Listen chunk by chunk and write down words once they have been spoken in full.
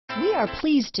We are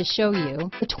pleased to show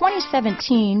you the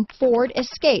 2017 Ford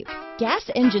Escape. Gas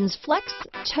engines flex,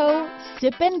 tow,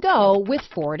 sip and go with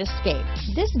Ford Escape.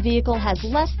 This vehicle has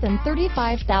less than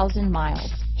 35,000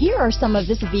 miles. Here are some of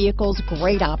this vehicle's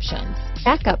great options: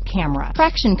 backup camera,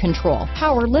 traction control,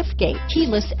 power liftgate,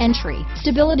 keyless entry,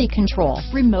 stability control,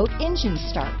 remote engine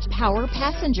start, power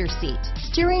passenger seat,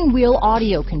 steering wheel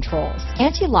audio controls,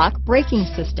 anti-lock braking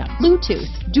system,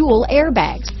 Bluetooth, dual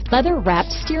airbags,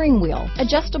 leather-wrapped steering wheel,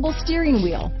 adjustable steering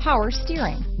wheel, power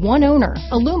steering, one owner,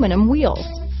 aluminum wheels,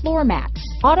 floor mats,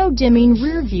 auto-dimming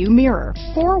rear view mirror,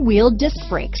 four-wheel disc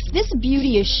brakes. This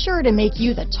beauty is sure to make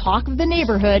you the talk of the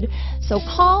neighborhood, so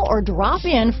call or drop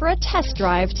in for a test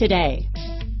drive today.